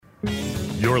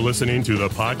You're listening to the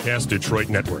Podcast Detroit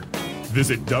Network.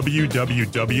 Visit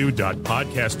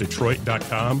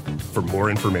www.podcastdetroit.com for more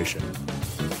information.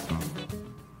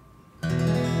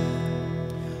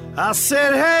 I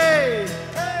said, hey,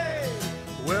 hey,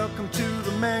 welcome to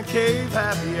the Man Cave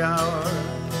Happy Hour.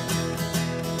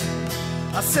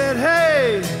 I said,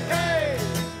 hey, hey,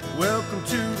 welcome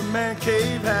to the Man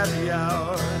Cave Happy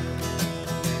Hour.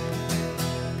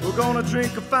 We're gonna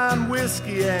drink a fine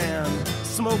whiskey and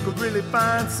smoke a really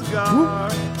fine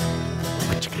cigar.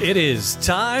 It is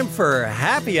time for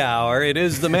Happy Hour. It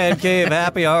is the Man Cave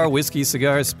Happy Hour. Whiskey,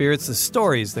 cigars, spirits, the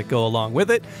stories that go along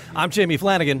with it. I'm Jamie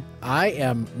Flanagan. I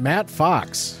am Matt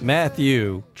Fox.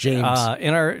 Matthew. James.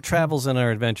 In our travels and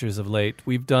our adventures of late,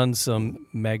 we've done some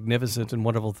magnificent and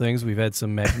wonderful things. We've had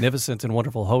some magnificent and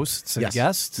wonderful hosts and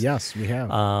guests. Yes, we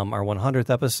have. Our 100th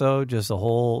episode, just a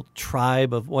whole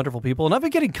tribe of wonderful people. And I've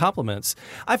been getting compliments.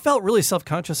 I felt really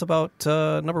self-conscious about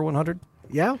number 100.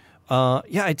 Yeah?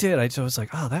 Yeah, I did. I was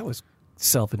like, oh, that was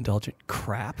self-indulgent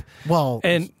crap. Well,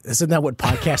 and isn't that what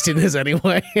podcasting is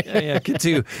anyway? yeah.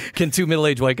 Can two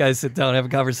middle-aged white guys sit down and have a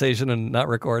conversation and not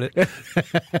record it?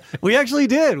 We actually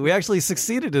did. We actually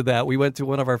succeeded in that. We went to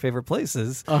one of our favorite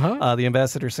places, the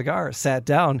Ambassador Cigar, sat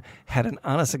down, had an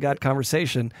honest-to-God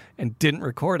conversation, and didn't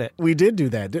record it. We did do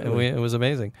that, didn't we? It was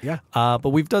amazing. Yeah.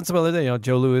 But we've done some other things.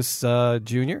 Joe Louis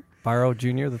Jr., Barrow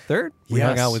Jr. the third. We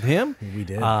hung out with him. We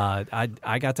did.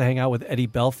 I got to hang out with Eddie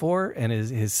Belfour and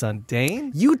his son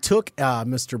Dane. You took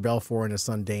Mr. Belfour and his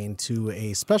son Dane to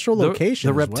a special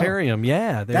location. The Reptarium,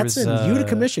 yeah. That's in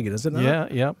Utica, Michigan, isn't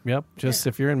it? Yeah, yep. Just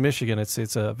if you're in Michigan,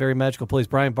 it's a very magical place.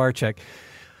 Brian Barczyk.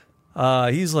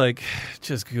 He's like,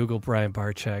 just Google Brian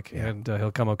Barczyk, and he'll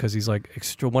come up because he's like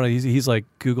he's like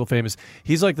Google famous.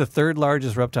 He's like the third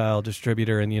largest reptile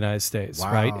distributor in the United States,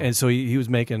 right? And so he was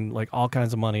making like all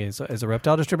kinds of money as a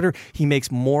reptile distributor. He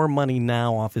makes more money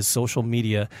now off his social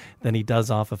media than he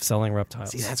does off of selling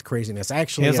reptiles. See, that's craziness.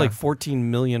 Actually, he has like 14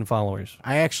 million followers.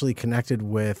 I actually connected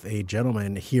with a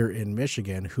gentleman here in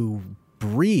Michigan who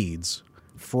breeds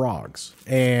frogs,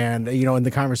 and in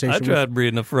the conversation I tried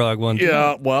breeding a frog one time.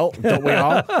 Yeah, well, don't we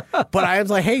all? But I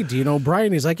was like, hey, do you know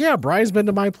Brian? He's like, yeah, Brian's been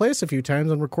to my place a few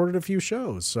times and recorded a few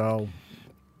shows. So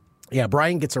yeah,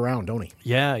 Brian gets around, don't he?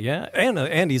 Yeah,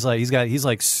 and he's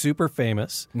like super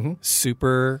famous,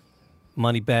 super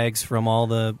money bags from all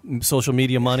the social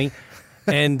media money.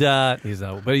 And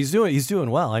he's doing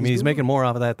well. I mean, he's making more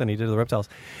off of that than he did with the reptiles,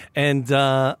 and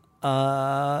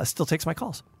still takes my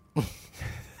calls.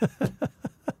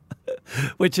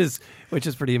 Which is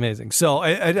pretty amazing. So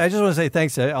I just want to say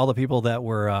thanks to all the people that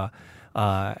were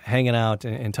hanging out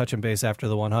and touching base after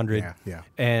the 100. Yeah.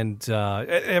 And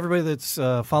everybody that's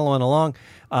following along.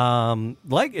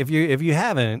 Like if you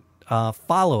haven't,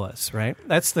 follow us. Right.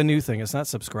 That's the new thing. It's not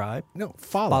subscribe. No,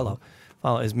 follow.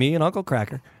 It's me and Uncle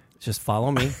Cracker. Just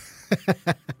follow me.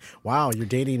 Wow, you're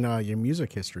dating your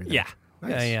music history then. Yeah.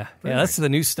 Nice. Yeah. Very That's the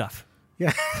new stuff.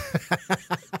 Yeah.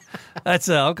 That's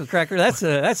Uncle Cracker. That's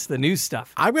the new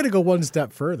stuff. I'm going to go one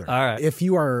step further. All right. If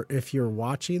you're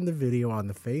watching the video on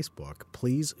the Facebook,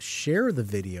 please share the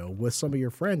video with some of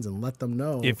your friends and let them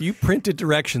know. If you printed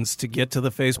directions to get to the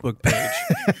Facebook page,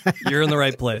 you're in the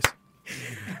right place.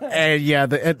 And yeah,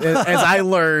 as I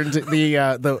learned,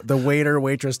 the waiter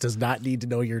waitress does not need to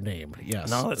know your name.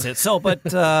 Yes. No, that's it. So, but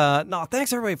no,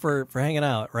 thanks everybody for hanging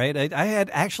out. Right. I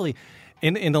had actually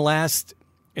in the last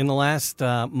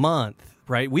month.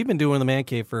 Right, we've been doing the Man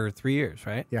Cave for 3 years,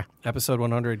 right? Yeah. Episode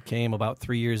 100 came about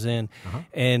 3 years in,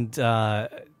 and I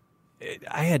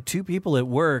had two people at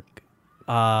work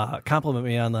compliment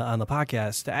me on the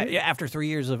podcast after 3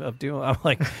 years of doing. I'm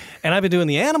like, and I've been doing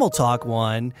the Animal Talk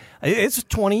one. It's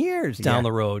 20 years down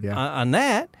the road on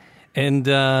that, and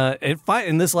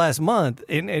in this last month,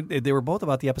 and they were both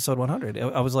about the episode 100.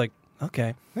 I was like,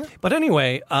 okay, but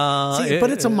anyway,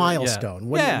 but it's a milestone.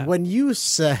 Yeah. When you've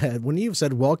said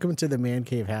welcome to the Man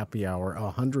Cave Happy Hour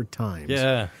 100 times,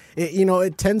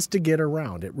 it tends to get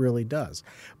around. It really does.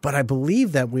 But I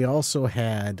believe that we also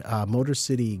had Motor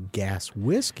City Gas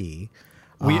Whiskey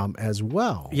as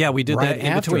well. Yeah, we did that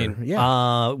in between.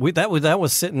 Yeah, that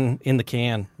was sitting in the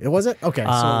can. It was it? Okay,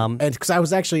 so because I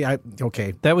was actually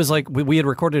okay. That was like we had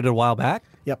recorded it a while back.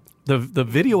 Yep. The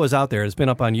video was out there. It's been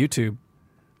up on YouTube.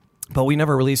 But we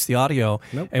never released the audio,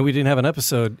 and we didn't have an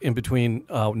episode in between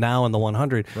now and the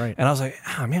 100. Right. And I was like,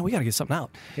 oh, man, we got to get something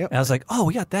out. Yep. And I was like, oh,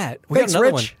 we got that. We Thanks, got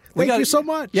another Rich. Thank you so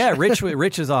much. Yeah,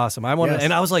 Rich is awesome. I want Yes.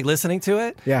 and I was like listening to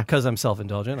it. Yeah. Because I'm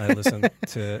self-indulgent. I listen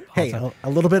to all the Hey, time. a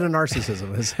little bit of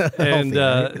narcissism is And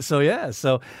healthy, right?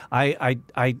 so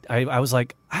I was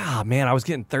like, man, I was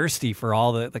getting thirsty for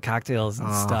all the cocktails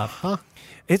and stuff.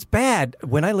 It's bad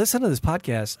when I listen to this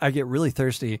podcast. I get really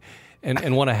thirsty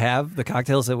and want to have the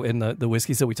cocktails and the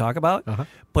whiskeys that we talk about.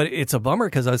 But it's a bummer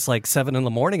because it's like 7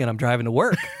 a.m. and I'm driving to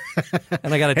work,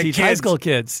 and I got to teach high school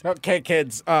kids. Okay,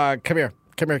 kids, come here,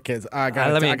 kids. I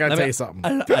gotta tell you something.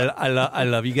 I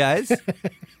love you guys.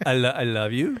 I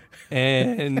love you,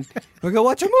 and we're gonna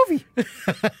watch a movie.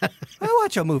 I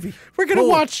watch a movie. We're gonna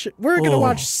watch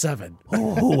 7.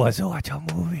 Who wants to watch a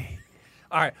movie?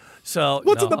 All right. So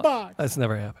What's in the box? That's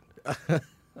never happened.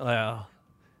 Well,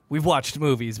 we've watched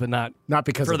movies, but not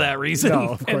because for of that reason. No,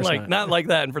 of course and not. like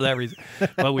that, and for that reason.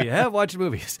 But we have watched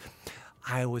movies.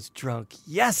 I was drunk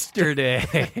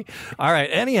yesterday. All right.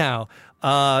 Anyhow,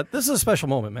 this is a special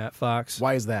moment, Matt Fox.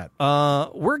 Why is that?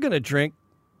 We're gonna drink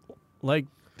like.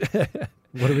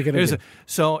 What are we gonna do?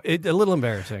 A little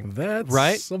embarrassing. That's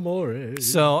right. Amore.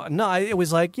 So no, it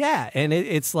was like and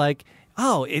it's like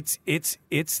it's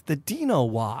the Dino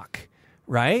walk,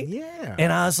 right? Yeah.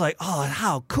 And I was like, oh,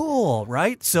 how cool,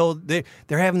 right? So they're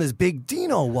having this big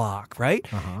Dino walk, right?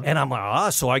 And I'm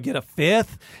like, so I get a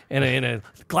fifth and a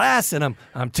glass, and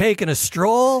I'm taking a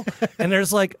stroll, and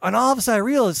there's like, and all of a sudden I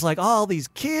realize it's like all these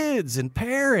kids and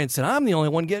parents, and I'm the only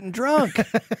one getting drunk.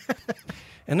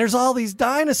 And there's all these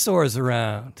dinosaurs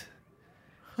around.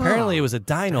 Apparently, it was a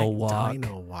Dino walk.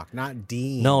 Dino walk, not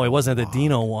Dean. No, it wasn't the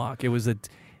Dino walk. It was a.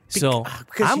 So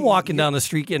I'm walking down the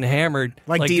street getting hammered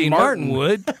like Dean Martin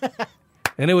would,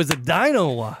 and it was a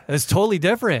Dino walk. It's totally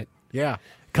different. Yeah.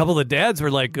 A couple of the dads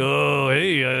were like, "Oh,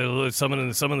 hey, some of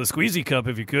the squeezy cup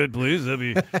if you could, please. That'd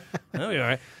be all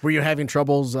right." Were you having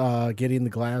troubles getting the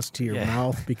glass to your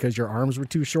mouth because your arms were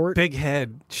too short? Big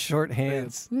head, short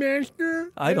hands.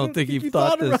 Master, I don't think you've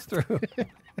thought this through.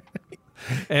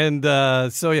 And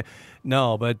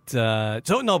but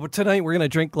tonight we're gonna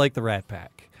drink like the Rat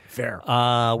Pack. Fair.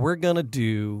 We're gonna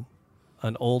do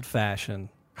an old fashioned,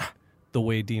 the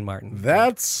way Dean Martin.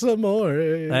 That's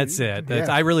amore. That's it.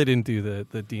 I really didn't do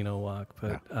the Dino walk,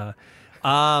 but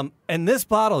and this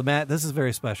bottle, Matt, this is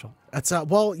very special. That's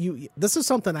this is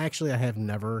something actually I have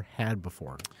never had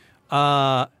before.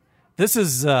 This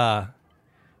is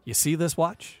you see this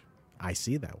watch? I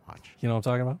see that watch. You know what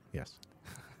I'm talking about? Yes.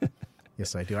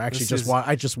 Yes, I do. I actually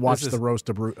I just watched the roast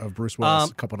of Bruce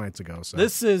Willis a couple nights ago. So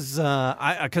this is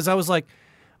because I was like,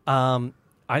 I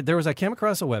came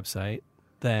across a website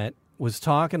that was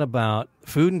talking about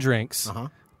food and drinks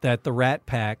that the Rat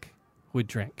Pack would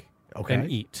drink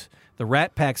and eat. The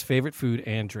Rat Pack's favorite food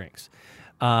and drinks.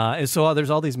 And so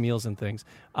there's all these meals and things.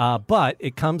 But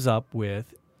it comes up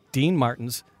with Dean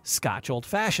Martin's Scotch Old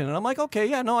Fashioned. And I'm like, okay,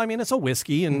 yeah, no, I mean, it's a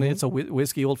whiskey, and it's a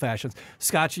whiskey Old Fashioned.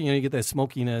 Scotch, you get that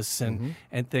smokiness and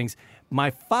things. My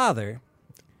father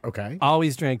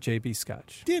always drank JB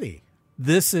Scotch. Did he?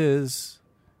 This is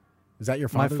that your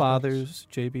my father's? father's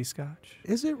JB Scotch.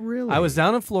 Is it really? I was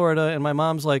down in Florida, and my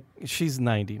mom's like, she's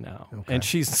 90 now, and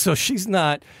she's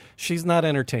not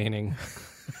entertaining.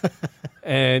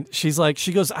 And she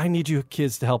goes, I need you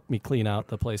kids to help me clean out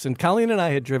the place. And Colleen and I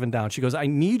had driven down. She goes, I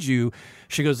need you.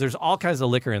 She goes, there's all kinds of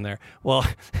liquor in there. Well,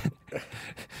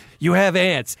 you have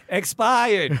ants.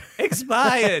 Expired. I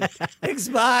There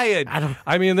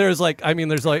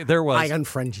was. I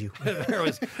unfriend you.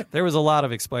 there was a lot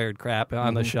of expired crap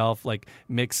on the shelf, like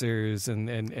mixers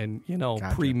and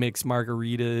Gotcha. pre-mixed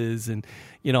margaritas and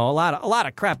a lot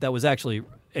of crap that was actually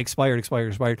expired.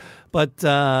 But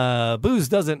booze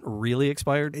doesn't really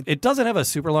expire. It doesn't have a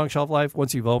super long shelf life.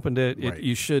 Once you've opened it,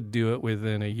 you should do it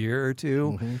within a year or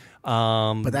two.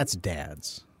 But that's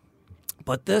Dad's.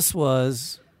 But this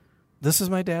is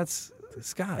my dad's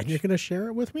Scotch. And you're going to share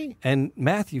it with me? And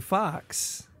Matthew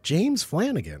Fox. James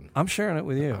Flanagan. I'm sharing it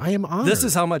with you. I am honored. This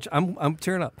is how much I'm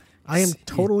tearing up. I am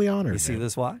totally honored. You see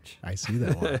this watch? I see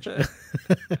that watch.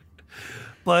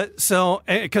 But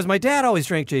because my dad always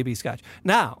drank JB Scotch.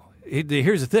 Now,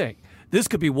 here's the thing. This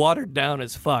could be watered down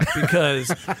as fuck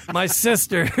because my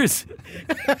sisters.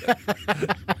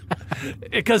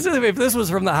 Because if this was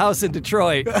from the house in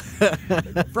Detroit,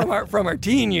 from our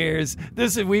teen years,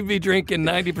 we'd be drinking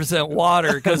 90%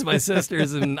 water because my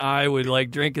sisters and I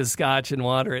would drink his Scotch and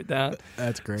water it down.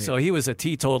 That's great. So he was a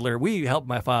teetotaler. We helped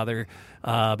my father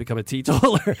become a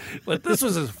teetotaler, but this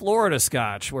was his Florida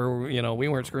Scotch where we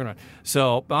weren't screwing around.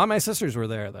 So all my sisters were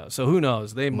there though. So who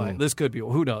knows? They might. This could be.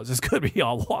 Who knows? This could be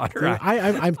all water.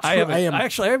 I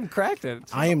haven't cracked it.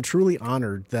 I am truly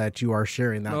honored that you are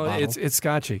sharing that bottle. It's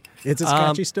Scotchy. It's a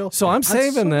Scotchy still. So I'm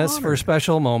saving this for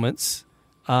special moments.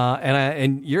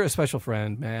 And you're a special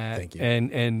friend, Matt. Thank you.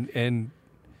 And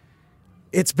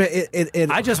it's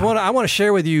been. I want to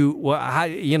share with you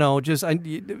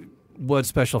what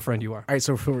special friend you are. All right,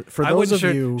 so for those of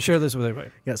you share this with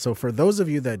everybody. Yeah, so for those of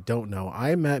you that don't know,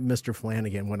 I met Mr.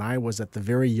 Flanagan when I was at the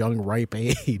very young, ripe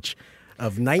age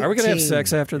of 19. Are we going to have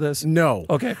sex after this? No.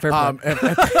 Okay, fair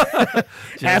play.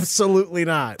 Absolutely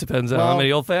not. Depends on how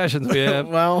many old fashions we have.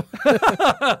 Well,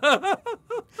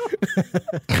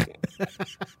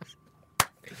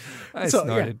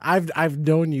 snorted. I've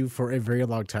known you for a very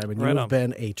long time, and Right you've on.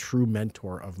 been a true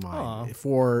mentor of mine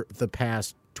for the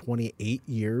past 28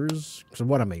 years. So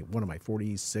what am I?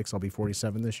 46? I'll be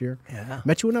 47 this year. Yeah.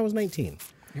 Met you when I was 19.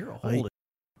 You're old.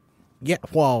 Yeah.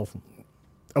 Well,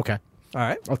 okay. All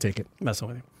right. I'll take it. Messing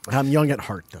with you. I'm young at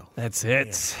heart, though. That's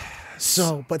it.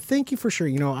 So, but thank you for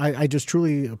sharing. I just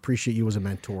truly appreciate you as a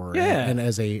mentor and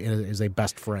as a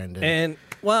best friend. And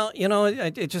well,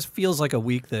 it just feels like a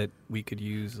week that we could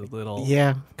use a little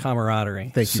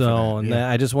camaraderie. Thank you for that. And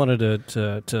I just wanted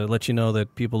to let you know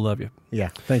that people love you. Yeah,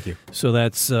 thank you. So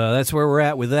that's where we're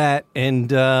at with that. And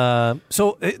this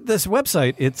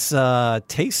website, it's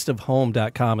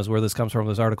tasteofhome.com is where this comes from,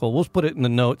 this article. We'll put it in the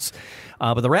notes.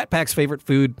 But the Rat Pack's favorite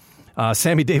food,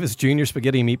 Sammy Davis Jr.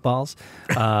 spaghetti and meatballs.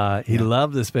 He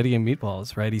loved the spaghetti and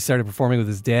meatballs, right? He started performing with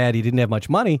his dad. He didn't have much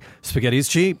money. Spaghetti is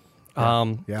cheap.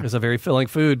 It's a very filling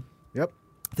food. Yep.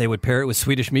 They would pair it with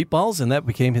Swedish meatballs, and that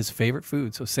became his favorite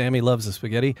food. So Sammy loves the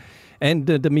spaghetti and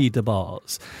the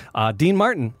meatballs. Dean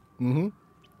Martin. Mm-hmm.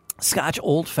 Scotch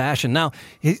old fashioned. Now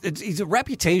he's a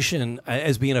reputation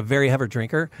as being a very heavy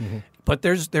drinker, but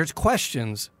there's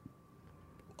questions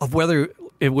of whether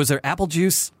it was there apple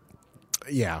juice.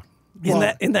 Yeah.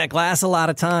 In that glass a lot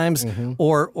of times,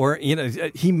 or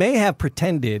he may have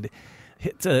pretended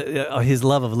his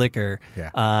love of liquor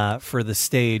for the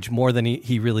stage more than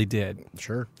he really did.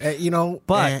 Sure.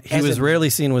 But he was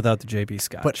rarely seen without the JB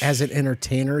Scotch. But as an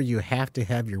entertainer, you have to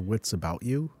have your wits about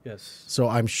you. Yes. So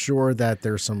I'm sure that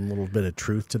there's some little bit of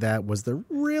truth to that. Was there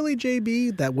really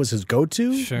JB that was his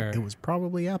go-to? Sure. It was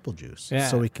probably apple juice. Yeah.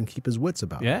 So he can keep his wits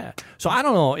about him. Yeah. So I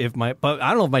don't know if my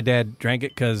dad drank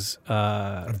it because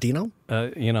Of Dino?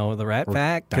 The Rat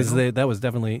Pack, because that was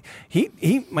definitely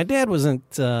my dad wasn't.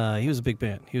 He was a big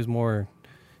band. He was more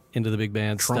into the big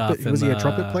band Trumpet? stuff. Was he a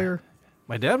trumpet player?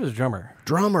 My dad was a drummer.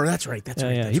 Drummer. That's right.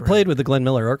 He played with the Glenn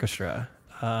Miller Orchestra.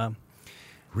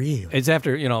 Really? It's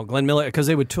after, Glenn Miller, because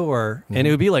they would tour, and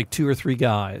it would be like 2 or 3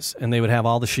 guys, and they would have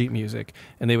all the sheet music,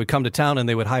 and they would come to town, and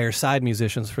they would hire side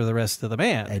musicians for the rest of the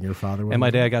band. And your father was? And my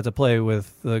dad got to play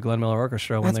with the Glenn Miller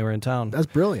Orchestra when they were in town. That's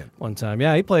brilliant. One time.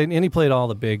 Yeah, he played all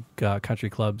the big country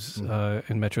clubs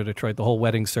in Metro Detroit, the whole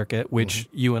wedding circuit, which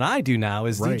you and I do now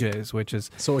as DJs, which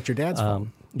is... So it's your dad's fault?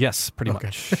 Yes, pretty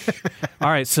much. All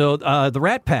right, so the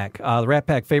Rat Pack. The Rat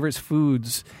Pack favorites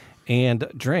foods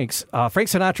and drinks. Frank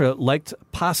Sinatra liked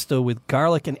pasta with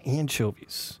garlic and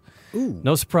anchovies. Ooh.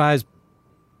 No surprise.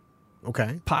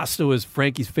 Okay. Pasta was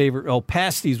Frankie's favorite. Oh,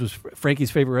 Pasties was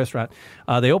Frankie's favorite restaurant.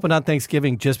 They opened on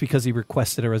Thanksgiving just because he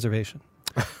requested a reservation.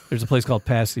 There's a place called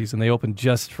Pasties, and they opened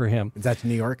just for him. Is that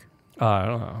New York? I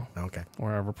don't know. Okay.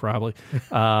 Wherever, probably.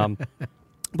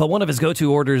 But one of his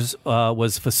go-to orders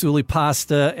was fasulli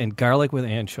pasta and garlic with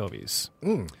anchovies.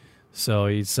 So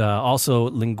he's also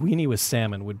linguine with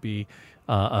salmon would be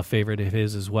a favorite of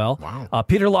his as well. Wow.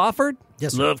 Peter Lawford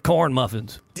loved corn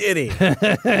muffins. Did he?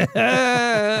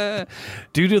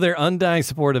 Due to their undying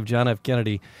support of John F.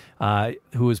 Kennedy,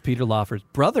 who was Peter Lawford's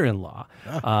brother-in-law,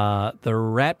 the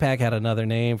Rat Pack had another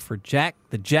name for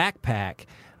the Jack Pack.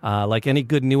 Like any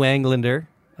good New Englander,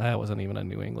 that wasn't even a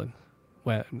New England.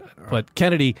 But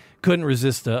Kennedy couldn't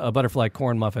resist a butterfly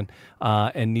corn muffin,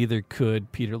 and neither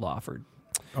could Peter Lawford.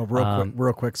 Oh,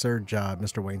 real quick, sir.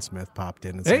 Mr. Wayne Smith popped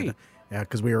in and said,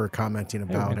 because we were commenting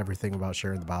about everything about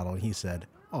sharing the bottle, and he said,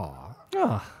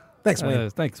 "Aw, thanks, Wayne."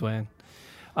 Thanks, Wayne.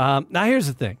 Now here's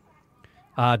the thing: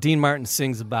 Dean Martin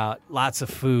sings about lots of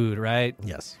food, right?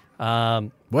 Yes.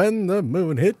 When the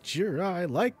moon hits your eye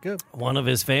like a... One of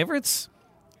his favorites,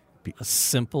 a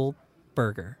simple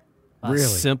burger. A Really?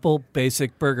 simple,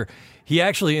 basic burger. He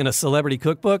actually, in a celebrity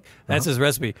cookbook, that's his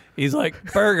recipe. He's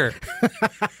like, burger.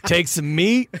 Take some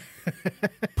meat,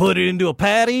 put it into a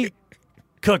patty,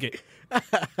 cook it.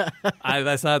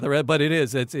 That's not the red, but it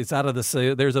is. It's out of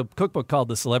the. There's a cookbook called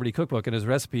the Celebrity Cookbook, and his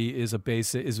recipe is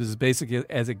as basic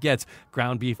as it gets.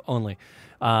 Ground beef only.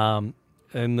 And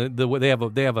they have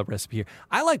a recipe here.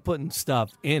 I like putting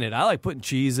stuff in it. I like putting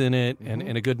cheese in it and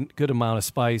a good amount of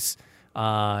spice.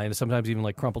 And sometimes even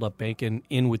like crumpled up bacon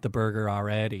in with the burger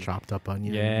already. Chopped up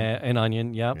onion. Yeah, an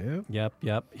onion.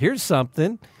 Yep. Here's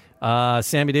something.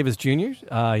 Sammy Davis Jr.,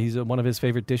 one of his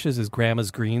favorite dishes is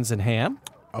Grandma's greens and ham.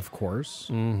 Of course.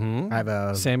 Mm-hmm. I have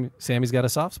a Sammy's got a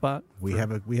soft spot. We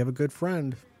have a good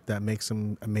friend that makes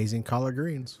some amazing collard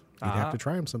greens. You'd have to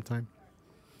try them sometime.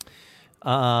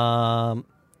 All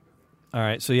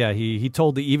right. So yeah, he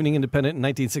told the Evening Independent in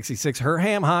 1966, her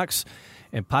ham hocks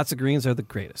and pots of greens are the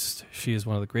greatest. She is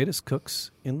one of the greatest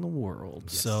cooks in the world.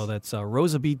 Yes. So that's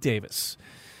Rosa B. Davis,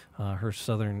 her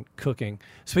Southern cooking.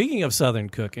 Speaking of Southern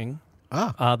cooking,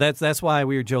 that's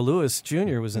why Joe Louis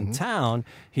Jr. was in town.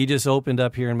 He just opened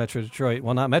up here in Metro Detroit.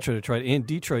 Well, not Metro Detroit, in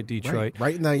Detroit.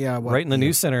 Right in the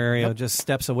News Center area, just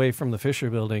steps away from the Fisher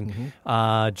Building.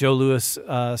 Joe Louis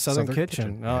Southern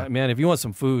Kitchen. Oh, man, if you want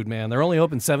some food, man, they're only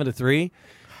open 7 to 3.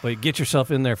 But get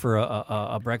yourself in there for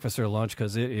a breakfast or lunch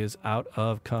because it is out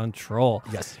of control.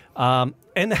 Yes. And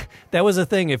that was the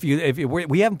thing. If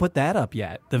we haven't put that up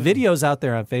yet. The video's out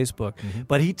there on Facebook.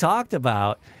 But he talked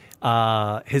about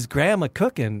his grandma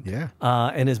cooking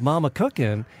and his mama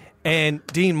cooking. And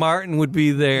Dean Martin would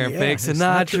be there, and Frank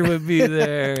Sinatra would be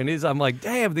there, and I'm like,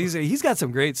 damn, he's got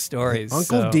some great stories.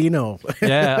 Uncle Dino.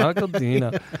 Yeah, Uncle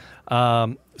Dino.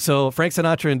 So Frank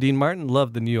Sinatra and Dean Martin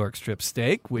loved the New York strip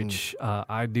steak, which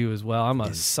I do as well. I'm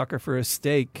a sucker for a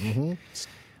steak.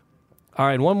 All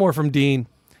right, one more from Dean.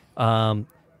 Pasta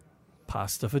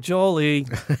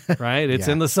fagioli, right? It's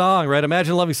in the song, right?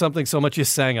 Imagine loving something so much you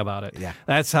sang about it. Yeah.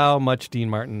 That's how much Dean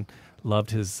Martin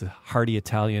loved his hearty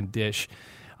Italian dish.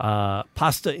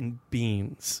 Pasta and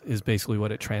beans is basically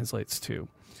what it translates to.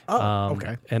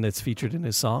 Okay. And it's featured in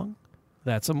his song,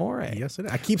 That's Amore. Yes, it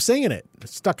is. I keep singing it.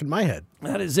 It's stuck in my head.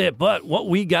 That is it. But what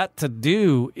we got to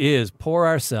do is pour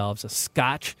ourselves a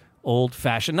Scotch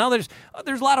old-fashioned. Now, there's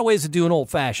a lot of ways to do an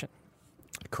old-fashioned.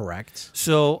 Correct.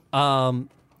 So,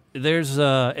 there's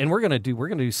and we're gonna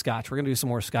do Scotch. We're gonna do some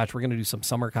more Scotch. We're gonna do some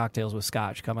summer cocktails with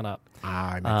Scotch coming up.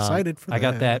 I'm excited for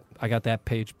that. I got that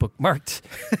page bookmarked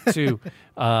too.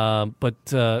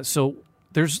 So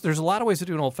there's a lot of ways to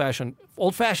do an old fashioned.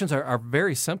 Old fashions are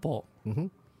very simple.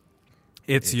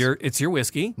 It's your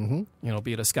whiskey.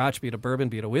 Be it a Scotch, be it a bourbon,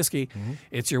 be it a whiskey.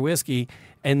 It's your whiskey,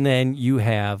 and then you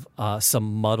have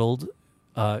some muddled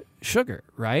sugar,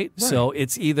 right? So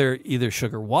it's either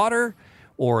sugar water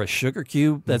or a sugar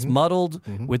cube that's muddled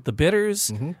with the bitters,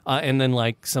 and then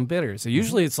like some bitters. So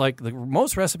usually it's like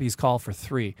most recipes call for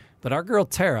 3, but our girl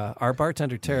Tara, our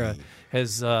bartender Tara,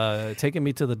 has taken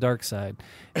me to the dark side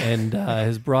and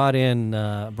has brought in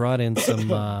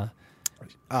some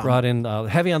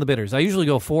heavy on the bitters. I usually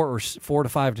go 4 to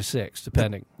 5 to 6,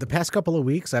 depending. The past couple of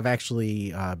weeks, I've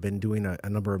actually been doing a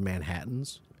number of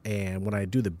Manhattans, and when I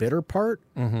do the bitter part,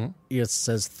 it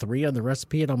says 3 on the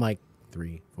recipe, and I'm like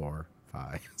 3, 4,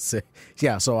 5, 6.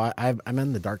 Yeah, so I'm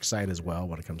on the dark side as well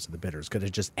when it comes to the bitters because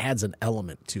it just adds an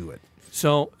element to it.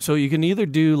 So you can either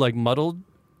do like muddled,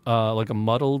 like a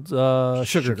muddled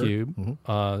sugar cube,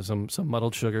 some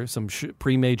muddled sugar, some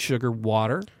pre-made sugar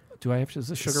water. Is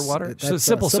this sugar water? That's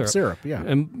simple syrup, yeah.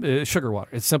 And sugar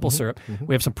water. It's simple syrup.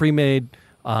 We have some pre-made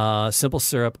simple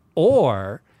syrup,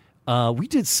 or we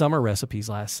did summer recipes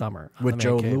last summer with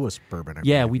Joe Louis bourbon.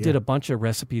 We did a bunch of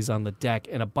recipes on the deck,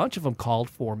 and a bunch of them called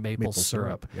for maple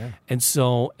syrup. Yeah. And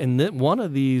so, one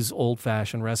of these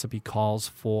old-fashioned recipe calls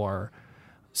for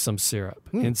some syrup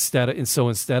instead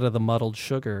of the muddled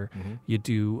sugar, you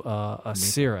do a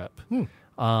syrup.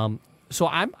 So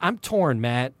I'm torn,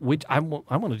 Matt. Which I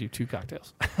want to do 2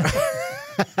 cocktails.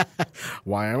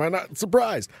 Why am I not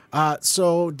surprised?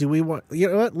 So do we want? You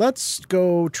know what? Let's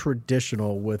go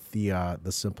traditional with the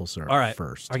simple syrup. All right,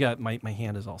 first. I got my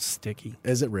hand is all sticky.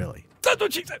 Is it really? That's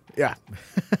what she said. Yeah.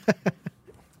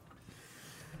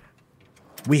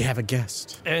 We have a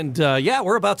guest, and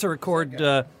we're about to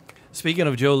record. Speaking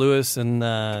of Joe Louis and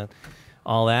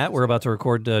all that, we're about to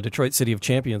record Detroit City of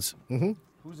Champions.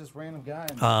 Who's this random guy?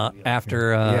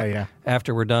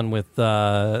 After we're done with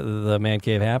the Man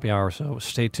Cave Happy Hour, so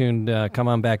stay tuned. Come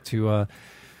on back to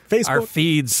Facebook. Our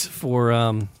feeds for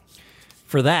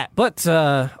that. But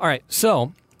all right,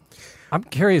 so I'm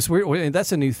curious.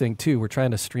 That's a new thing too. We're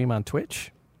trying to stream on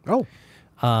Twitch. Oh,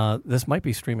 this might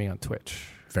be streaming on Twitch.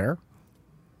 Fair.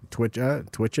 Twitch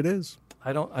it is.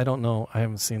 I don't know. I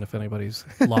haven't seen if anybody's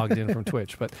logged in from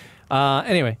Twitch, but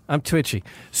anyway, I'm twitchy.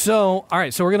 So all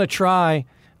right, so we're gonna try.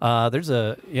 We're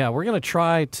gonna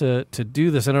try to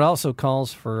do this, and it also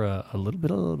calls for a little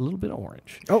bit of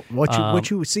orange. Oh, what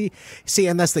you see,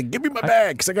 and that's the give me my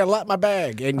bag because I got a lot in my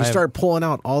bag, and you start pulling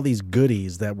out all these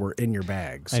goodies that were in your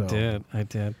bag. So. I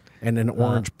did, and an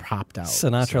orange popped out.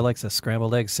 Sinatra likes a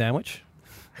scrambled egg sandwich.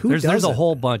 There's a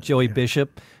whole bunch. Joey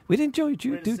Bishop. We didn't do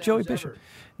Joey Bishop.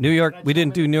 New York. We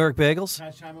didn't do New York bagels. Can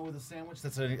I chime in with a sandwich?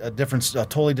 That's a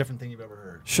totally different thing you've ever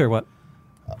heard. Sure. What?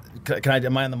 Can I?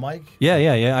 Am I on the mic? Yeah.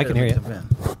 I can hear you.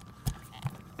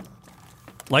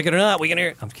 Like it or not, we can hear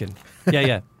it. I'm kidding.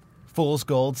 Yeah. Fool's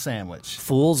Gold sandwich.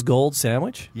 Fool's Gold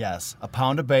sandwich? Yes. A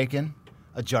pound of bacon,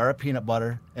 a jar of peanut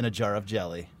butter, and a jar of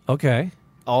jelly. Okay.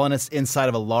 All in its inside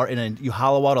of you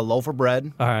hollow out a loaf of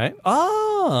bread. All right.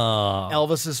 Oh.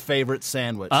 Elvis's favorite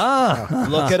sandwich. Ah.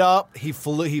 Look it up. He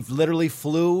literally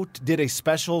flew, did a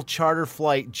special charter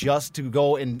flight just to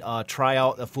go and try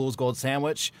out a Fool's Gold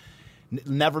sandwich.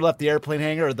 Never left the airplane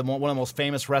hangar. One of the most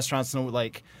famous restaurants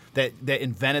that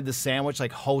invented the sandwich,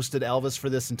 hosted Elvis for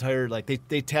this entire,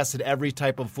 they tested every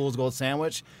type of Fool's Gold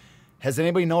sandwich. Has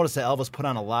anybody noticed that Elvis put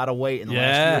on a lot of weight in the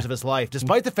last years of his life,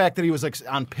 despite the fact that he was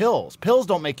on pills? Pills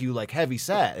don't make you heavy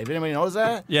set. Have anybody noticed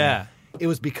that? Yeah. It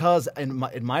was because, in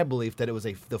my belief, that it was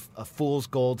a Fool's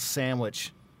Gold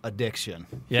sandwich addiction.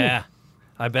 Yeah,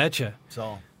 I betcha.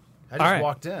 So I just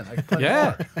walked in. I could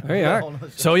there you are.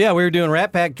 So we were doing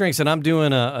Rat Pack drinks, and I'm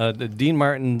doing a Dean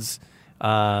Martin's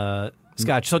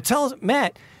Scotch. So tell us,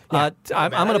 Matt. I'm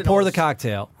going to pour the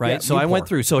cocktail, right? Yeah, so I went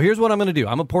through. So here's what I'm going to do.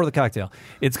 I'm going to pour the cocktail.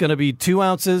 It's going to be 2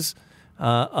 ounces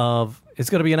it's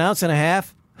going to be 1.5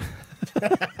 ounces.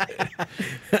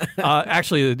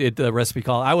 Actually, the recipe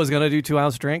called. I was going to do 2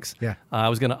 ounce drinks. Yeah. I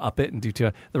was going to up it and do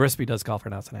 2. The recipe does call for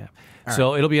 1.5 ounces.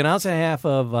 So it'll be 1.5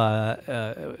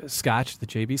 ounces of Scotch, the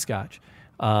JB Scotch,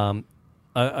 a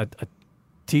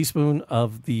teaspoon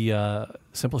of the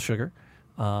simple sugar,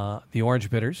 the orange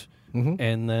bitters,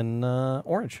 and then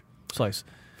orange slice.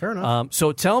 Fair enough.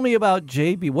 So tell me about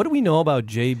JB. What do we know about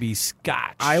JB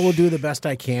Scotch? I will do the best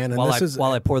I can. And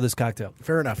while I pour this cocktail.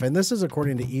 Fair enough. And this is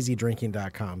according to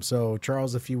easydrinking.com. So,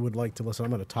 Charles, if you would like to listen,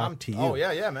 I'm going to talk to you. Oh,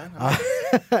 yeah, man.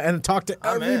 And talk to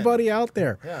everybody out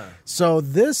there. Yeah. So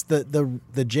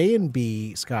the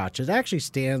J&B Scotch,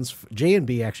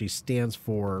 J&B actually stands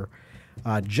for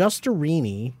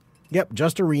Justerini. Yep,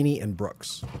 Justerini and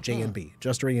Brooks, J&B,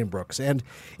 Justerini and Brooks. And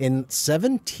in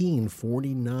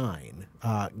 1749,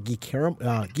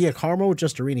 Giacomo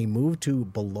Justerini moved to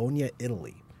Bologna,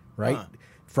 Italy, right?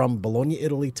 From Bologna,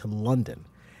 Italy to London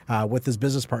with his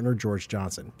business partner, George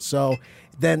Johnson. So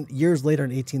then years later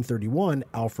in 1831,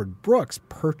 Alfred Brooks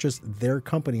purchased their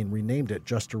company and renamed it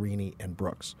Justerini and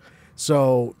Brooks.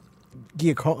 So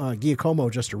Giacomo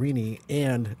Justerini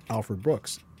and Alfred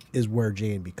Brooks is where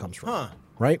J&B comes from.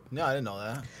 Right? No, I didn't know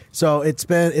that. So it's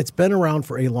been around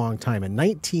for a long time. In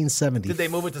 1970, did they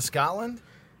move it to Scotland?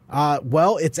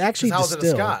 Well, it's actually how distilled.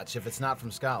 is it a Scotch if it's not from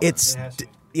Scotland?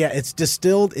 It's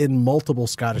distilled in multiple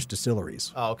Scottish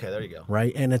distilleries. Oh, okay, there you go.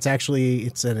 Right, and it's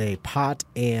in a pot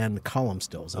and column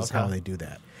stills. Is how they do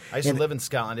that. I used to live in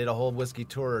Scotland. Did a whole whiskey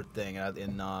tour thing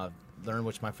and learned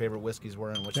which my favorite whiskeys were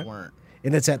and which weren't.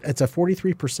 And it's a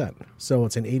 43%, so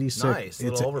it's an 86. Nice,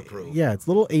 little overproof. Yeah, it's a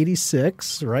little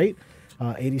 86, right?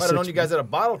 86. If I'd have known you guys had a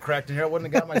bottle cracked in here, I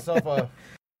wouldn't have got myself a.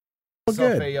 What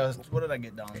did I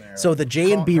get down there? So the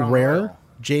J&B Crown Rare, Royal.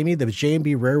 Jamie, the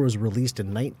J&B Rare was released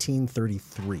in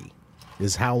 1933.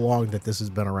 Is how long that this has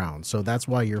been around. So that's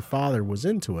why your father was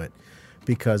into it,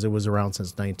 because it was around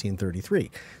since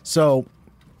 1933.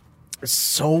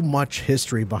 So much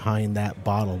history behind that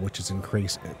bottle, which is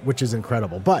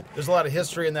incredible. But there's a lot of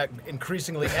history in that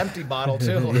increasingly empty bottle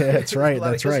too. Yeah, that's right.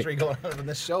 There's a lot of history going on in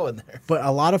this show in there. But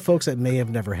a lot of folks that may have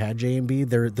never had J&B,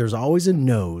 there's always a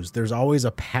nose. There's always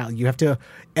a palate. You have to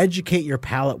educate your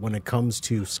palate when it comes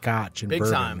to Scotch and Big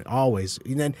bourbon. time. Always.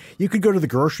 And then you could go to the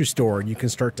grocery store and you can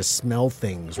start to smell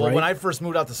things. Well, right? when I first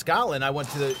moved out to Scotland, I went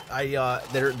to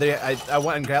I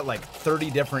went and got 30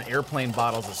 different airplane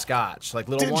bottles of Scotch,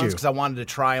 little Did ones, you? because I wanted to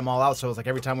try them all out. So it was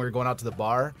every time we were going out to the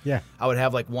bar, I would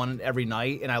have one every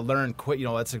night, and I learned quick.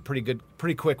 That's a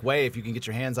pretty quick way if you can get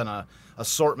your hands on a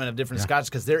assortment of different Scotch,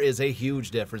 because there is a huge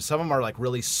difference. Some of them are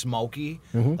really smoky,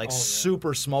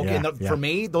 super smoky, and for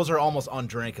me, those are almost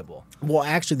undrinkable. Well,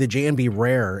 actually, the J&B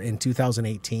Rare in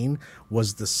 2018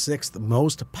 was the 6th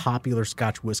most popular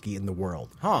Scotch whiskey in the world.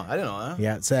 Huh? I didn't know that.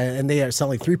 Yeah, and they are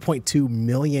selling 3.2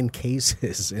 million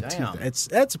cases.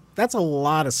 That's a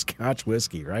lot of Scotch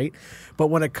whiskey, right? But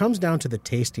when it comes down to the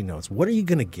tasting notes, what are you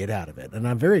going to get out of it? And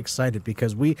I'm very excited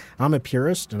because I'm a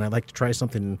purist and I like to try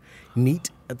something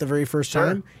neat at the very first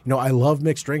time. I love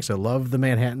mixed drinks. I love the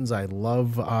Manhattans. I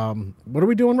love what are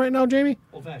we doing right now, Jamie?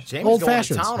 Old-fashioned. Jamie's Old going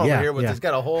fashions. to town over here with he's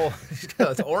got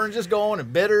oranges going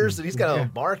and bitters, and he's got a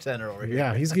bartender over here.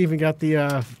 Yeah, he's even got the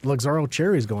Luxardo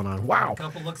cherries going on. Wow. A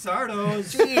couple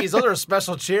Luxardos. Jeez, those are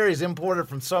special cherries imported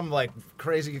from some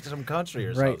crazy country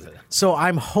or something. So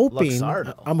I'm hoping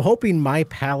Luxardo. My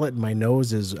palate and my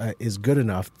nose is good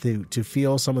enough to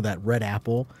feel some of that red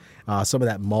apple, some of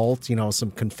that malt,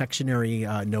 some confectionery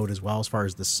note as well as far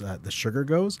as the sugar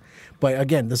goes. But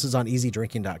again, this is on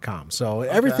easydrinking.com. So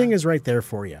everything is right there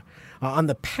for you. On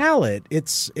the palate,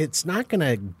 it's not going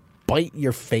to bite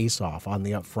your face off on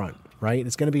the up front, right?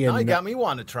 It's going to be Now you got me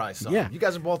wanting to try some. Yeah. You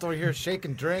guys are both over here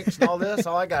shaking drinks and all this.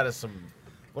 All I got is some.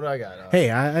 What do I got?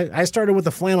 Hey, I started with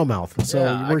the flannel mouth, so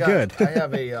we're good. I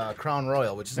have a Crown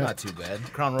Royal, which is not too bad.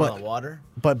 Crown Royal and water.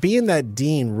 But being that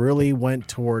Dean really went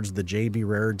towards the JB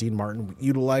Rare, Dean Martin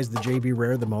utilized the JB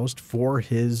Rare the most for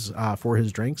his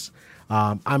drinks.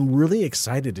 I'm really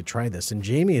excited to try this, and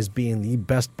Jamie is being the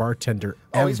best bartender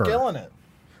ever. Oh, he's killing it.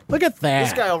 Look at that.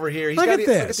 This guy over here. Look at Look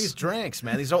this. at these drinks,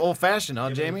 man. These are old fashioned,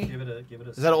 huh, Jamie? Give it a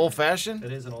Is that old fashioned?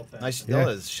 It is an old fashioned.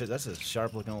 Nice. Yeah. That's a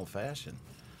sharp looking old fashioned.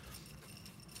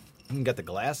 You can get the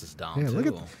glasses down Yeah, too. look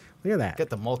at that. Get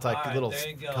the little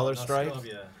color stripe.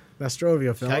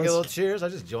 Nostrovia, fellas. Can I get a little cheers? I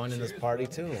just joined in this party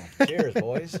too. Cheers,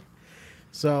 boys.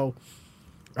 So,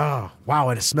 oh wow,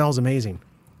 and it smells amazing.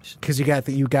 Because you got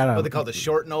What they call the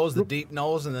short nose, the deep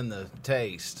nose, and then the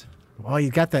taste. well, you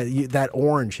got that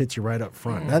orange hits you right up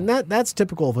front, and that's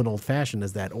typical of an old fashioned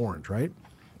is that orange, right?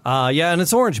 Yeah, and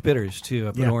it's orange bitters too.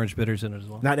 I put Yeah. orange bitters in it as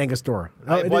well. Not Angostura.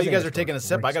 While you guys are taking a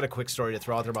sip, I got a quick story to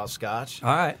throw out there about Scotch.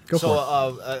 All right. Go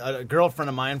for a girlfriend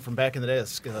of mine from back in the day, a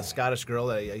Scottish girl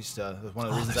that I used to, was one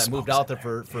of the reasons I moved out there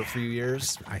for a few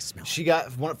years. I smell She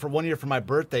got, for 1 year for my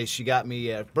birthday, she got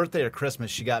me, birthday or Christmas,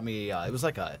 she got me, it was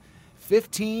like a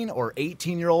 15 or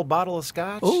 18-year-old bottle of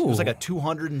Scotch. Ooh. It was like a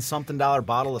 $200 and something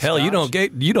bottle of Hell,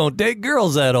 Scotch. you don't date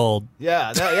girls that old. Yeah,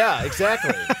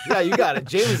 exactly. Yeah, you got it.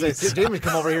 Jamie,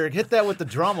 come over here. Hit that with the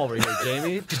drum over here,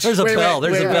 Jamie. There's a bell.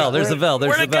 There's a bell. There's a bell.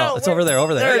 There's a bell. It's over there.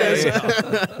 Over there. There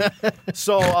it is.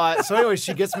 So anyway,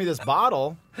 she gets me this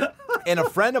bottle, and a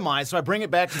friend of mine. So I bring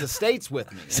it back to the States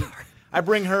with me. And I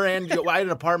bring her in. I had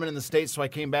an apartment in the States, so I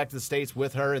came back to the States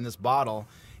with her in this bottle.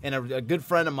 And a good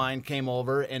friend of mine came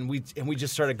over, and we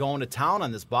just started going to town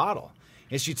on this bottle.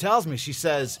 And she tells me, she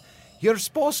says, "You're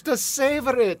supposed to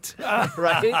savor it,"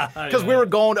 right? Because we were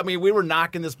going. I mean, we were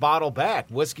knocking this bottle back,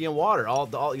 whiskey and water, all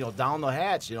down the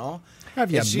hatch,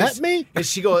 Have you met me? And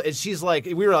she's like,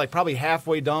 we were like probably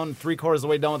halfway done, 3/4 of the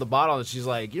way done with the bottle, and she's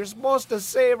like, "You're supposed to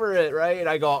savor it, right?" And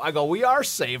I go, we are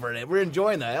savoring it. We're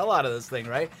enjoying the hell out of this thing,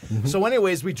 right? Mm-hmm. So,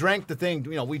 anyways, we drank the thing.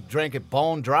 We drank it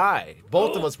bone dry.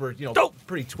 Both of us were,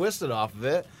 pretty twisted off of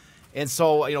it, and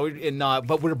so,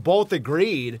 but we both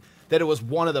agreed that it was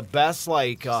one of the best,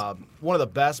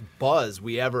 buzz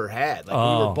we ever had. Like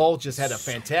we were both just had a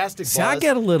fantastic buzz. See, I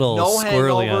get a little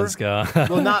squirrely hangover. on Scott.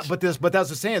 Well, but that's what I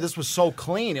was saying. This was so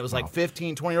clean. It was like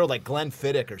 15, 20-year-old, like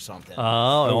Glenfiddich or something.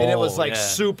 And it was like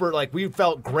super, like we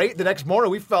felt great. The next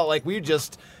morning, we felt like we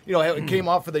just, came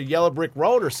off of the yellow brick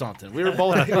road or something. We were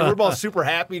both super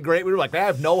happy, great. We were like, I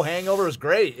have no hangover. It was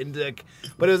great. And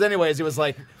but it was, anyways, it was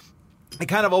like, it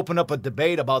kind of opened up a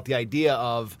debate about the idea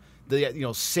of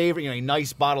savoring a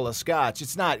nice bottle of Scotch.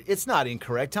 It's not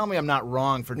incorrect. Tell me I'm not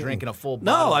wrong for drinking a full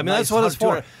bottle. No, I mean, that's what it's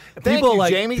for. Thank you,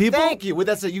 Jamie. Thank you.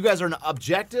 You guys are an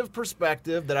objective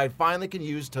perspective that I finally can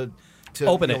use to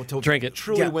open it, to drink it,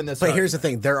 truly win this. But here's the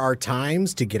thing: there are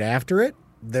times to get after it.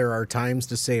 There are times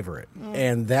to savor it.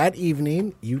 And that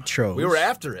evening, you chose. We were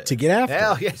after it. To get after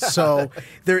Hell it. yeah. So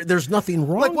there's nothing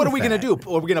wrong. Like, what are we going to do?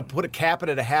 Are we going to put a cap it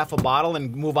at a half a bottle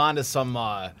and move on to some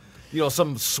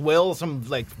some swill, some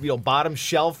bottom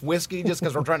shelf whiskey just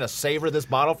because we're trying to savor this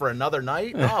bottle for another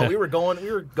night? No, we were going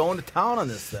to town on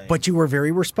this thing. But you were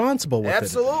very responsible with it.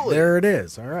 Absolutely. There it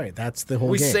is. All right, that's the whole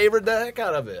we game. savored the heck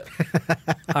out of it.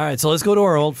 All right, so let's go to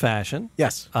our old fashioned.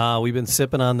 Yes. We've been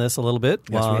sipping on this a little bit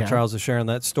while we have. Charles is sharing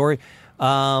that story.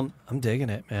 I'm digging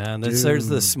it, man. There's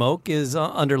the smoke is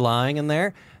underlying in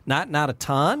there. Not a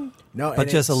ton, No, but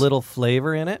just a little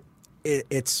flavor in it.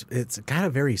 It's got a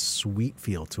very sweet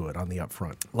feel to it on the up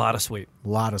front. A lot of sweet. A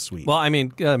lot of sweet. Well, I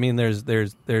mean, there's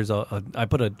a I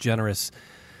put a generous.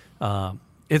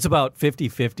 It's about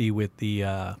 50-50 with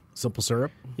the simple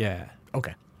syrup. yeah.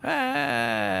 Okay.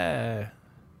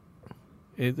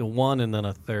 The one and then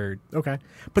a third. Okay,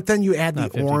 but then you add the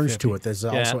Not 50-50. orange to it. There's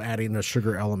Yeah. also adding a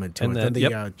sugar element to And it. then-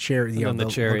 Then the cherry, And then the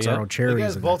cherry, looks yeah. are cherries. You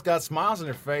guys in both there. got smiles on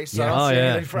your face. So Yeah. I don't Oh, see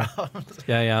yeah. any problems.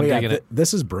 Yeah, I'm But digging it.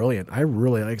 This is brilliant. I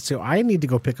really like. So I need to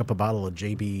go pick up a bottle of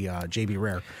JB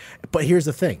Rare. But here's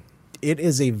the thing: it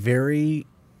is a very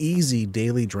easy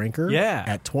daily drinker. Yeah.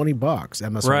 At $20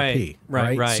 MSRP.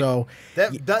 Right. So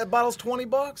That bottle's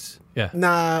 $20. Yeah.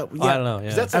 nah, yeah, I don't know.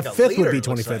 Yeah. That's a like a fifth liter, would be it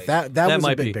looks 25th. like. That was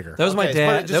might a bit be bigger. That was my Okay,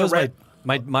 dad. just That a was red-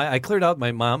 my. I cleared out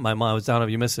my mom. My mom was down. If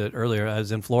you missed it earlier, I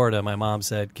was in Florida. My mom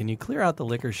said, "Can you clear out the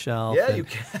liquor shelf?" Yeah, and, you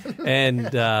can. And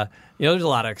there's a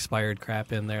lot of expired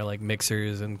crap in there, like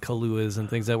mixers and Kahluas and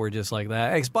things that were just like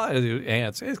that. Expired,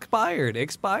 ants,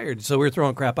 expired. So we were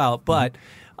throwing crap out, but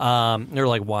there were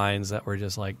like wines that were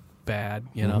just like bad,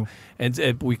 you know. And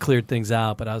we cleared things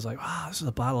out, but I was like, "Wow, this is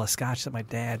a bottle of Scotch that my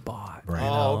dad bought." Right. You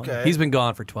know? Oh, okay. He's been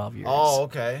gone for 12 years. Oh,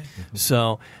 okay. So,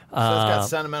 So it's got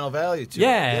sentimental value to it.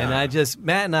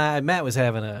 and Matt was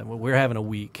having a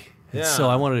week. Yeah. So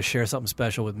I wanted to share something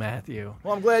special with Matthew.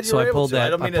 Well, I'm glad you so were I able pulled to. that. I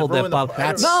don't mean I pulled to ruin that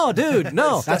bottle. No, dude,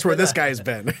 no. That's where this guy's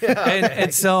been.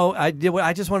 and so I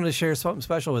just wanted to share something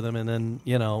special with him, and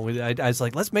then I was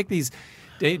like, let's make these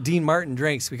Dean Martin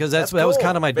drinks because that was cool.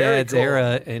 kind of my Very dad's cool.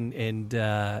 era, and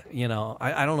I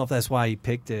don't know if that's why he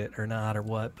picked it or not or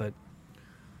what, but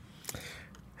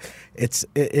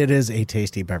It is a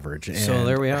tasty beverage. so and-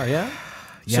 there we are. Yeah.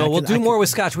 Yeah, So I we'll can- do I more can- with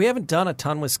Scotch. We haven't done a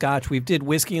ton with Scotch. We did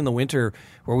Whiskey in the Winter,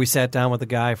 where we sat down with a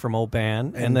guy from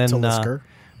Oban, and then Talisker.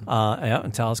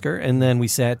 in Talisker, and then we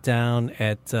sat down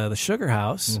at the Sugar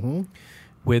House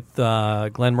with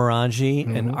Glenn Morangi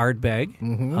and Ardbeg.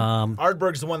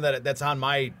 Ardberg's the one that's on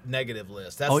my negative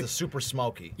list. That's the super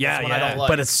smoky. Yeah, That's one I yeah. don't like.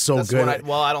 But it's so That's good.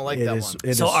 one I don't like It that is- one.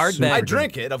 it So is Ardbeg- super I good.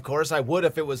 drink it, of course. I would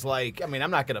if it was like. I mean, I'm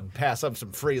not going to pass up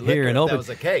some free liquor Here in if Oban. that was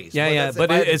the case. Yeah, that's- but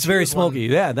if I had to it's very choose one, smoky.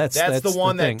 Yeah, that's the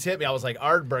one thing. that tipped me. I was like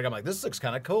Ardberg. I'm like, this looks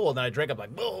kind of cool. And then I drank. I'm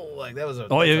like, whoa, like that was a.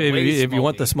 Oh, that's if way you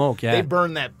want smoky. the smoke, yeah. They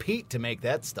burn that peat to make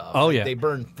that stuff. Oh, Like, yeah. they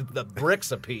burn the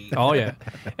bricks of peat. Oh yeah,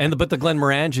 but the Glen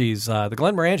Morangi's, the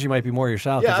Glen Morangi might be more your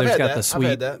style Yeah, because I've there's had got that. the I've sweet.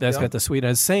 had that, That's yeah. got the sweet.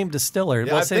 And same distiller.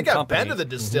 Yeah, well, I same think I've company. been to the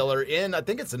distiller in. I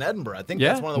think it's in Edinburgh. I think Yeah.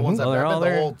 that's one of the ones Mhm. I've Well, they're been all the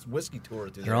there. whole whiskey tour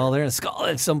through. They're all there in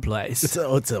Scotland someplace.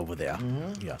 It's over there.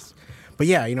 Yes. But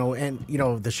yeah,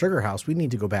 the Sugar House, we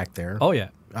need to go back there. Oh yeah.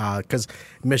 Because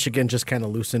Michigan just kind of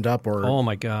loosened up. Or Oh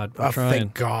my God. I'm trying.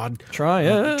 thank God. Trying.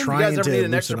 If you Trying guys ever to need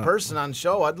an extra loosen up. person on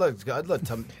show, I'd love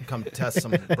to come test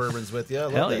some bourbons with you. I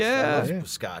love Hell that yeah. stuff. I love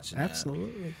Scotch. And that.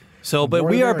 Absolutely. So, but More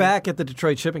we the are merrier. back at the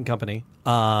Detroit Shipping Company.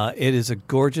 It is a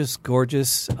gorgeous,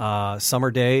 gorgeous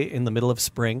summer day in the middle of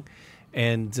spring.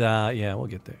 And we'll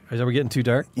get there. Is we getting too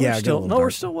dark? Yeah, We're it got a little we're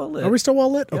dark. still well lit. Are we still well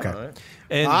lit? Okay. All right.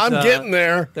 And, I'm getting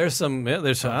there. There's some. I'm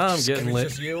getting lit.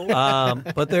 just you.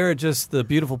 But there are just the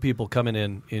beautiful people coming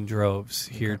in droves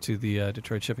here to the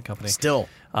Detroit Shipping Company. Still.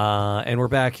 And we're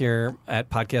back here at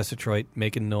Podcast Detroit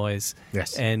making noise.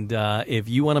 Yes. And if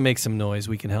you want to make some noise,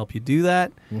 we can help you do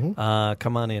that.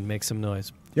 Come on in, make some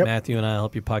noise. Yep. Matthew and I will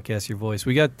help you podcast your voice.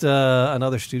 We got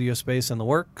another studio space in the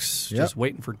works, Yep. just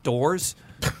waiting for doors.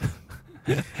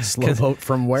 Slow boat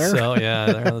from where? So yeah,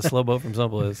 they're on the slow boat from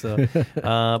someplace. So,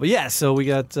 but yeah, so we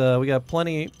got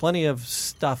plenty of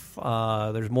stuff.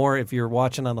 There's more. If you're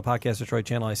watching on the Podcast Detroit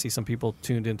channel, I see some people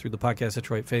tuned in through the Podcast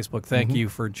Detroit Facebook. Thank you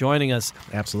for joining us.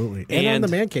 Absolutely. And on And- the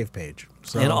Man Cave page.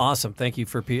 So, And awesome. Thank you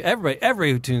for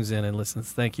everybody who tunes in and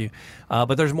listens. Thank you.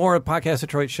 But there's more Podcast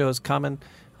Detroit shows coming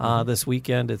this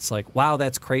weekend. It's like, wow,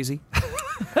 that's crazy.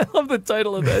 I love the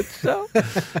title of that show.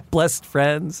 Blessed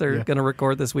Friends are going to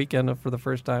record this weekend for the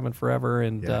first time in forever.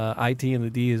 And IT and the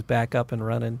D is back up and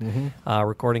running,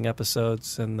 recording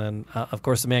episodes. And then, of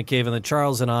course, the Man Cave. And then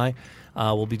Charles and I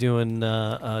will be doing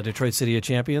Detroit City of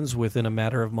Champions within a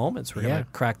matter of moments. We're going to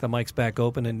crack the mics back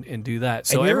open and do that.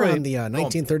 So and you're everybody- on the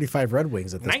 1935 Red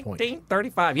Wings at this point.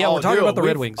 1935. Yeah, we're talking about the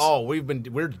Red Wings. Oh,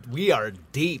 we are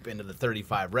deep into the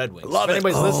 35 Red Wings. Love if it.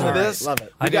 anybody's Oh, listening to all this, right.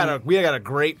 Love it. we got a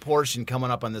great portion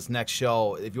coming up on this next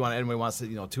show. If anybody wants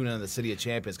to tune in to the City of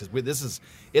Champions, because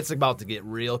it's about to get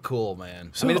real cool,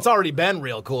 man. I mean, it's already been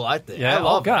real cool. I think. Yeah, I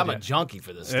love God, it. I'm yeah. a junkie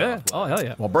for this Yeah. stuff. Oh, hell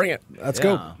yeah. Well, bring it. Let's Yeah.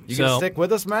 go. You So- gonna stick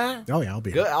with us, man? Oh, yeah, I'll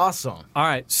be Good, here. awesome. All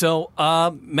right. So,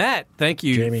 Matt, thank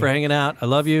you Jamie. for hanging out. I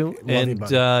love you. you, and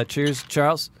buddy. cheers,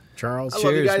 Charles. Charles. I love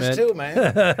you Cheers, guys man. too, man.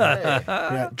 Hey.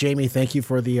 Yeah, Jamie, thank you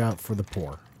for the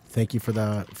pour. Thank you for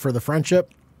the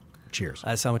friendship. Cheers.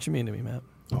 That's how much you mean to me, Matt.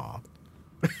 Aw.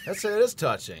 It is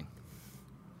touching.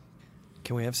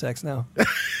 Can we have sex now?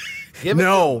 Give it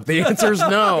No, the answer is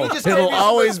no. He just gave It'll you some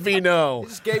always of- be no. He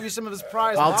just gave you some of his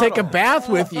prize. I'll take a bottle. bath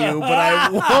with you, but I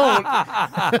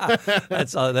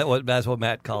won't. That's what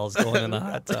Matt calls going in the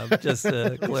hot tub. Just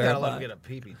to He's gotta let clarify. him get a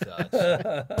pee-pee touch.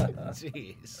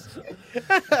 Jeez.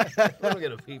 Let him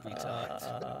get a pee-pee touch.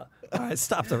 All right,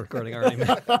 stop the recording already,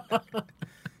 Matt.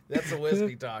 That's a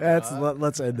whiskey talk.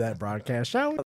 Let's end that broadcast, shall we?